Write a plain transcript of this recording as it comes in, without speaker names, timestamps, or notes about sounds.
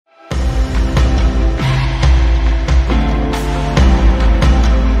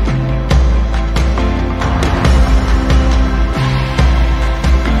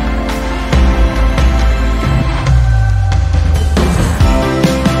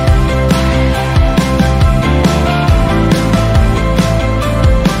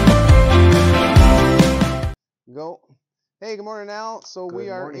Well, so we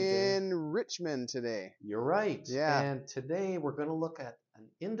Good are morning, Dave. in Richmond today. You're right. Yeah. And today we're going to look at an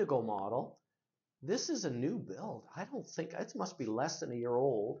Indigo model. This is a new build. I don't think it must be less than a year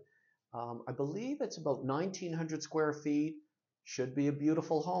old. I believe it's about 1,900 square feet. Should be a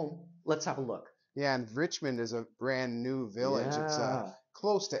beautiful home. Let's have a look. Yeah, and Richmond is a brand new village. It's Yeah.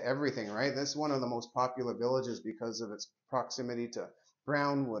 close to everything, right? This is one of the most popular villages because of its proximity to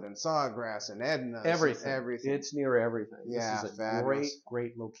Brownwood and Sawgrass and Edna's. Everything. Everything. It's near everything. Yeah, This is a fabulous.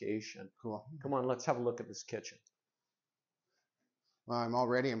 great location. Cool. Come on, let's have a look at this kitchen. Well, I'm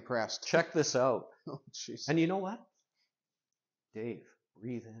already impressed. Check this out. Oh, jeez. And you know what? Dave,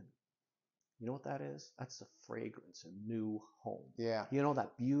 breathe in. You know what that is? That's the fragrance of new home. Yeah. You know,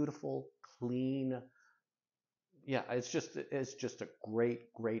 that beautiful, clean. Yeah, it's just a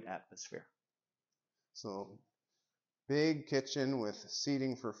great atmosphere. So, big kitchen with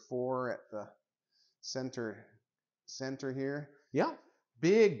seating for 4 at the center here. Yeah,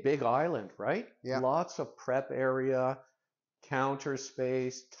 big island, right? Yeah. Lots of prep area, counter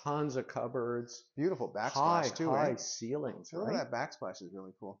space, tons of cupboards. Beautiful backsplash too, high eh? ceilings, Look right? at that backsplash is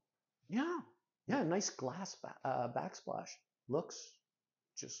really cool. Yeah, nice glass backsplash. Looks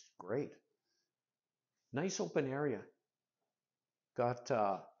just great. Nice open area. Got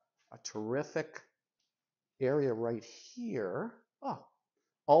a terrific area right here. Oh,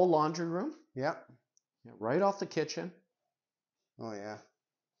 all laundry room. Yeah. Right off the kitchen. Oh yeah.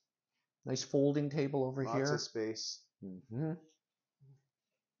 Nice folding table over here. Lots of space. Mm-hmm.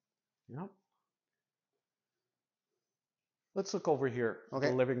 Yep. Let's look over here. Okay.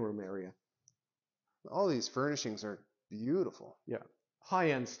 The living room area. All these furnishings are beautiful. Yeah.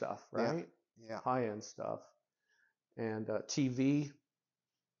 High-end stuff, right? Yeah. High-end stuff. And TV.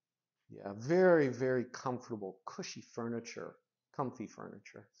 Yeah, very comfortable, cushy furniture, comfy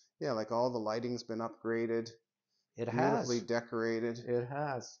furniture. Yeah, like all the lighting's been upgraded. It Beautifully has. decorated. It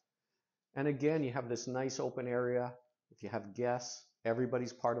has. And again, you have this nice open area. If you have guests,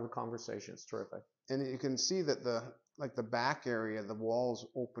 everybody's part of the conversation. It's terrific. And you can see that the back area, the walls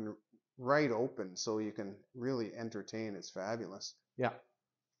open right open, so you can really entertain. It's fabulous. Yeah.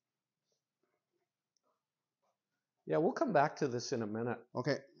 Yeah, we'll come back to this in a minute.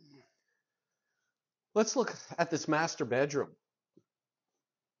 Okay. Let's look at this master bedroom.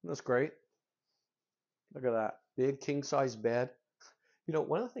 That's great. Look at that. Big king-size bed. You know,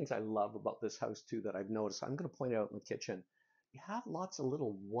 one of the things I love about this house, too, that I've noticed, I'm going to point out in the kitchen, you have lots of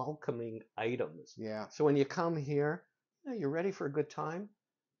little welcoming items. Yeah. So when you come here, you're ready for a good time,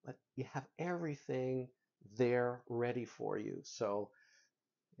 but you have everything there ready for you. So,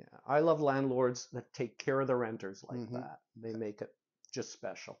 yeah, I love landlords that take care of the renters like that. They make it just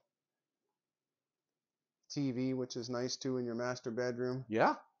special. TV, which is nice too in your master bedroom.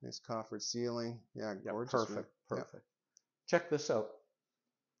 Yeah. Nice coffered ceiling. Yeah, gorgeous. Perfect. Yeah. Check this out.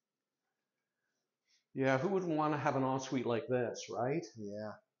 Yeah, who wouldn't want to have an ensuite like this, right?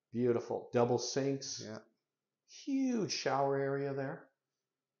 Yeah. Beautiful. Double sinks. Yeah. Huge shower area there.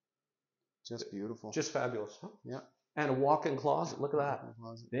 Just beautiful. Just fabulous, huh? Yeah. And a walk-in closet. Look at that.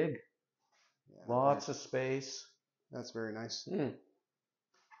 Big. Yeah, Lots of space. That's very nice.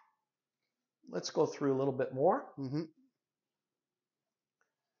 Let's go through a little bit more. Mm-hmm.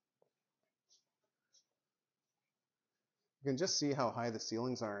 You can just see how high the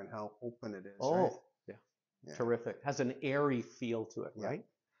ceilings are and how open it is. Oh, right? Yeah. Terrific. Has an airy feel to it, right?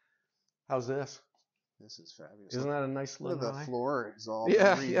 How's this? This is fabulous. Isn't that a nice little The floor is all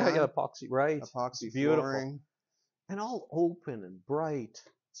yeah, redone. epoxy, right? Epoxy beautiful. flooring. And all open and bright.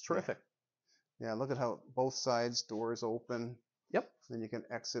 It's terrific. Yeah, look at how both sides doors open. Yep. Then you can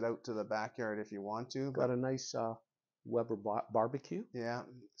exit out to the backyard if you want to. Got a nice Weber barbecue. Yeah,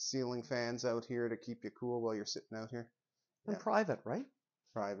 ceiling fans out here to keep you cool while you're sitting out here. And private, right?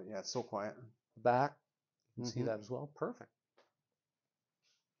 Private, yeah, it's so quiet. Back, you can see that as well. Perfect.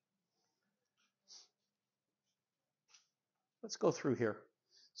 Let's go through here.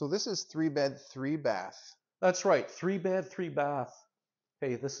 So this is 3-bed, 3-bath. That's right, 3-bed, 3-bath.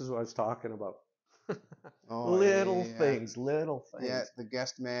 Hey, this is what I was talking about. Little things. Yeah, the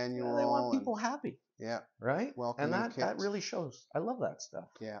guest manual. They want people happy. Yeah. Right? Welcoming and that really shows. I love that stuff.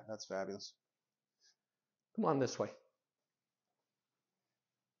 Yeah, that's fabulous. Come on this way.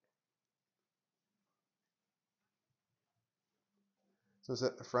 So it's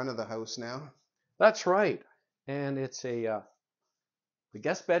at the front of the house now? That's right. And it's the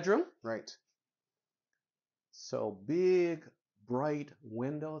guest bedroom. Right. So big, bright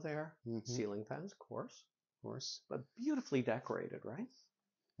window there. Ceiling fans, of course. But beautifully decorated, right?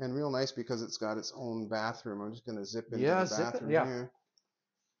 And real nice because it's got its own bathroom. I'm just going to zip into the bathroom here.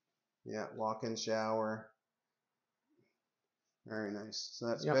 Yeah, walk-in shower. Very nice. So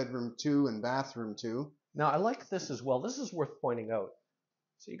that's Yep. bedroom 2 and bathroom 2. Now I like this as well. This is worth pointing out.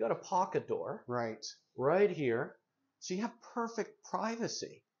 So you got a pocket door Right. right here. So you have perfect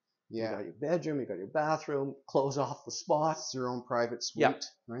privacy. You Yeah. got your bedroom, you got your bathroom, close off the spot. It's your own private suite, Yeah.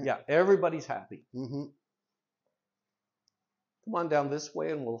 right? Yeah, everybody's happy. Mm-hmm. Come on down this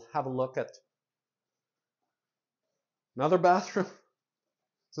way and we'll have a look at another bathroom.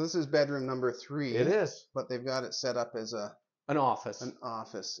 So this is bedroom number 3. It is But they've got it set up as an office. an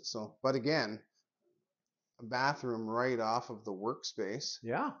office. So, but again, a bathroom right off of the workspace,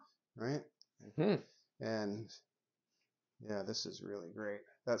 Yeah. right? Hmm. And yeah, this is really great.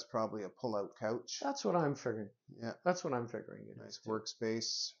 That's probably a pull-out couch. That's what I'm figuring. Yeah. That's what I'm figuring. It Nice is too.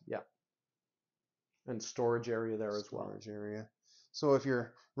 workspace. Yeah. And storage area there as well. Storage area. So if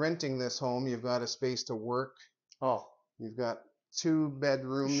you're renting this home, you've got a space to work. Oh, You've got 2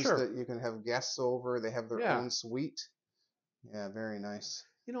 bedrooms sure. that you can have guests over. They have their Yeah. own suite. Yeah, very nice.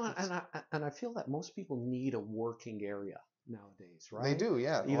 You know, and I feel that most people need a working area nowadays, right? They do,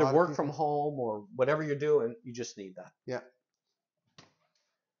 yeah. Either work from home or whatever you're doing, you just need that. Yeah.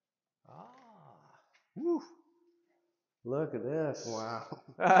 Woo. Look at this. Wow.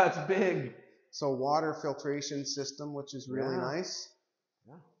 That's big. So water filtration system, which is really Yeah. nice.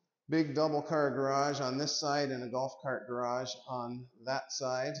 Yeah. Big double car garage on this side and a golf cart garage on that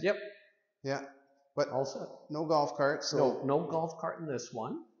side. Yep. Yeah. But All set. no golf cart. So No golf cart in this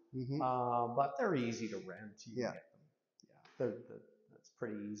one, Mhm. but they're easy to rent. You can Yeah. get them. Yeah, that's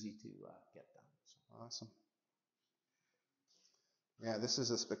pretty easy to get done. So. Awesome. Yeah, this is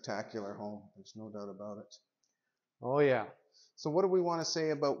a spectacular home. There's no doubt about it. Oh yeah. So what do we want to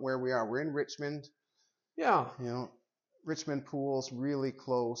say about where we are? We're in Richmond. Yeah. You know, Richmond Pool's really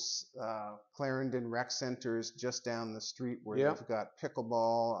close. Clarendon Rec Center's just down the street where Yep. they've got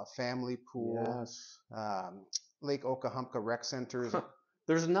pickleball, a family pool. Yes. Lake Okahumpka Rec Center.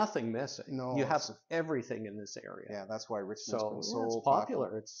 There's nothing missing. No, You have everything in this area. Yeah, that's why Richmond's So been yeah, so it's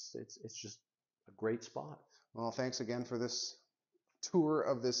popular. It's just a great spot. Well, thanks again for this tour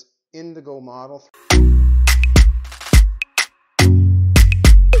of this Indigo model.